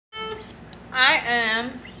I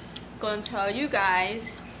am going to tell you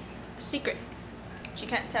guys a secret that you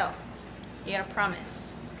can't tell. You gotta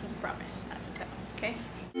promise. You promise not to tell, okay?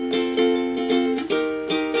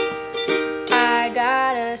 I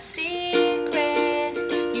got a secret.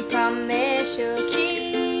 You promise you'll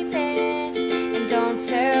keep it. And don't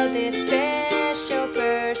tell this special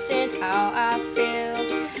person how I feel.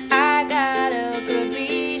 I got a good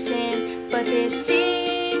reason, but this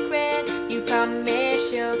secret you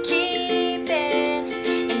promise you'll keep it.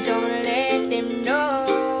 And don't let them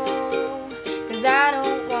know, 'cause I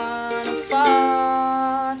don't wanna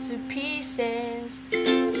fall to pieces.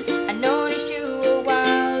 I noticed you a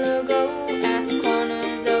while ago at the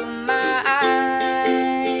corners of my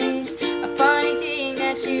eyes. A funny thing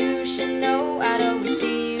that you should know, I'd always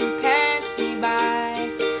see you pass me by,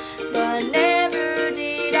 but never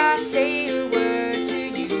did I say a word to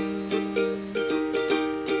you,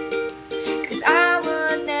 'cause I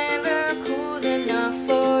was never cool enough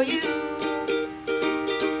for you.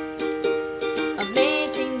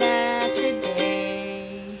 Amazing that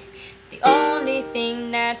today the only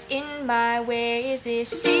thing that's in my way is this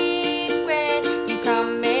secret. You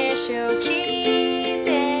promise you'll keep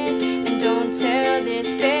it. And don't tell this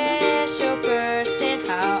special person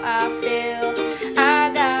how I feel.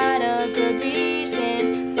 I got a good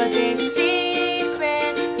reason, but this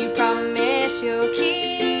secret you promise you'll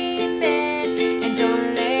keep it. And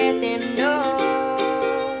don't let them know,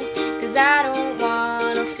 'cause I don't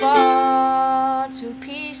wanna fall to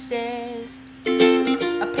pieces.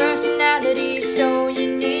 A personality so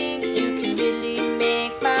unique, you can really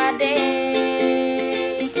make my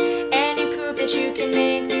day. And you prove that you can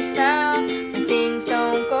make me smile when things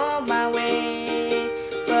don't go my way.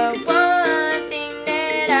 But one thing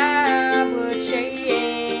that I would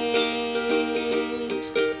change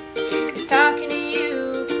is talking to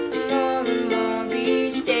you more and more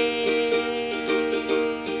each day.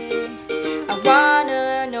 I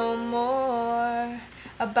wanna know more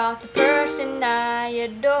about the person I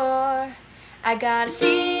adore. I got a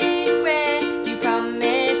secret, you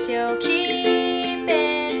promise you'll keep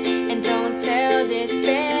it. And don't tell this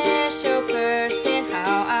special person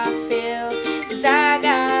how I feel, 'cause I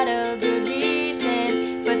got a good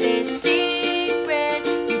reason, but this secret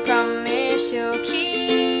you promise you'll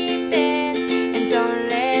keep it. And don't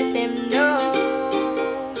let them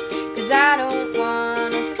know, 'cause I don't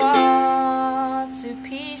wanna fall to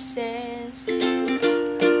pieces.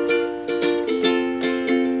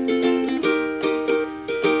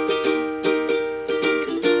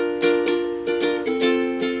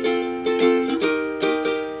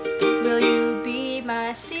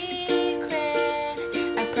 My secret,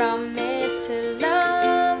 I promise to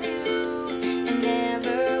love you, and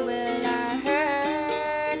never will I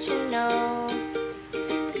hurt you, no.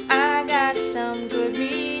 I got some good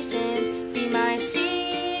reasons, be my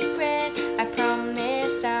secret. I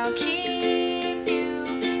promise I'll keep you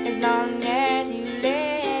as long as you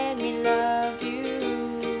let me love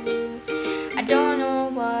you. I don't know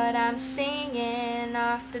what I'm singing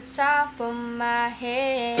off the top of my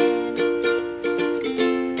head.